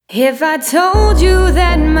If I told you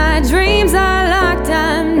that my dreams are locked,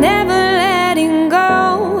 I'm never letting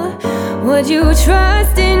go, would you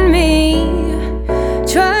trust in me?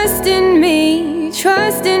 Trust in me,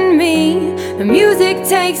 trust in me. The music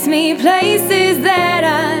takes me places that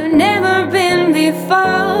I've never been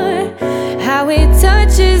before. How it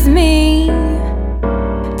touches me,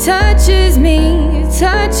 touches me,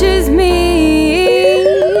 touches me.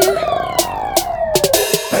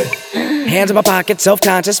 Hands in my pocket,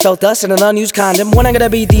 self-conscious, felt dust in an unused condom. When I'm gonna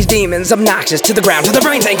beat these demons, obnoxious to the ground, till the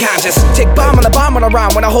brains ain't conscious. Tick bomb on the bomb when I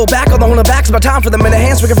rhyme, when I hold back, although the back's my time for them in the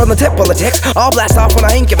hand swinging from the tip. While the ticks all blast off when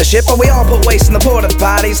I ain't give a shit, but we all put waste in the porta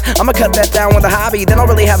potties. I'ma cut that down with a hobby, then I'll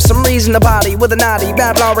really have some reason to body with a naughty,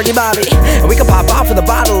 rap already body. And we can pop off with a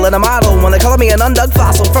bottle and a model when they call me an undug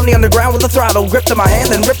fossil from the underground with a throttle gripped in my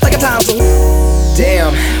hand and ripped like a tonsil.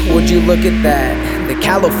 Damn, would you look at that? The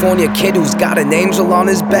California kid who's got an angel on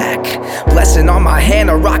his back, blessing on my hand,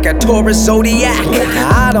 a rock, a Taurus zodiac.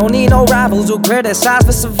 I don't need no rivals who criticize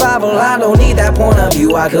for survival. I don't need that point of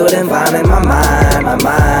view I couldn't find in my mind. My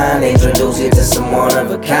mind introduce you to some one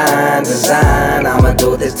of a kind design. I'ma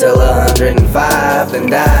do this till 105 and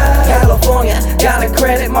die. California, gotta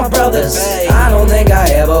credit my brothers. I don't think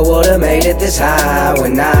I ever would've made it this high.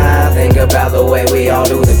 When I think about the way we all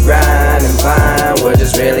do the grind and find we're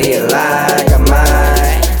just really alike. I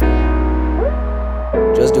might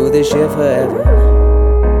just do this shit forever.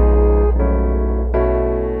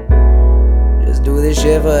 Just do this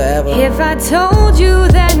shit forever. If I told you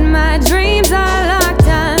that my dreams are locked,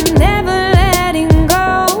 I'm never letting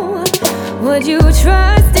go, would you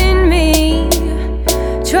trust in me?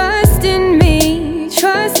 Trust in me,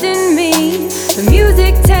 trust in me. The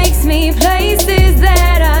music takes me places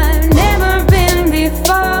that I've never been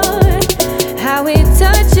before. How it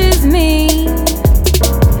touches me,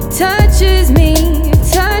 touches me,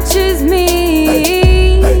 touches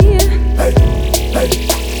me.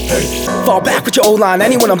 Fall back with your O-line.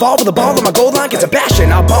 Anyone involved with the ball on my goal line gets a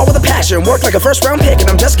bashing. I'll ball with a passion, work like a first round pick, and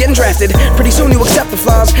I'm just getting drafted. Pretty soon you accept the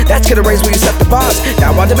flaws, that's gonna raise where you set the bars.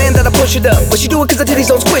 Now I demand that I push it up, but she do it cause the titties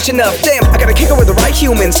don't squish enough. Damn, I gotta kick her with the right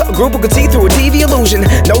humans, a group who can see through a TV illusion.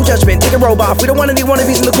 No judgment, take a robe off, we don't want any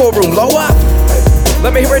wannabes in the courtroom. Low up,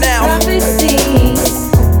 let me hear it now. Prophecy,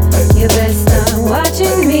 you best start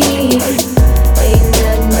watching me. Ain't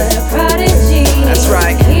nothing but a prodigy. That's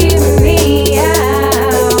right. Hear me out.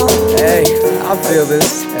 Hey, I feel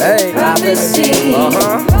this. Hey, Prophecy,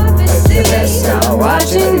 uh-huh. you best start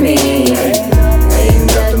watching me. Ain't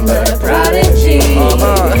nothing but a prodigy.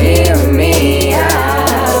 Hear me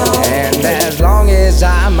out. And as long as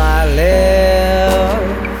I might live,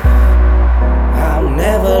 I'm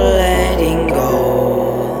never letting go.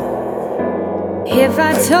 If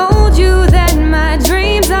I told you that my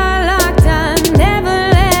dreams are locked, I'm never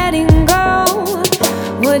letting go,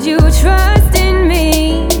 would you trust in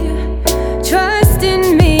me? Trust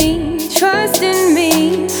in me, trust in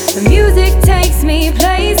me. The music takes me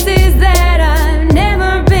places that I've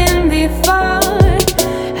never been before.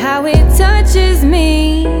 How it touches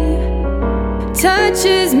me,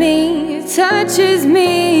 touches me, touches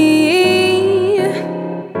me.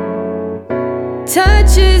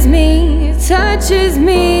 Touches me, touches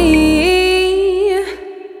me.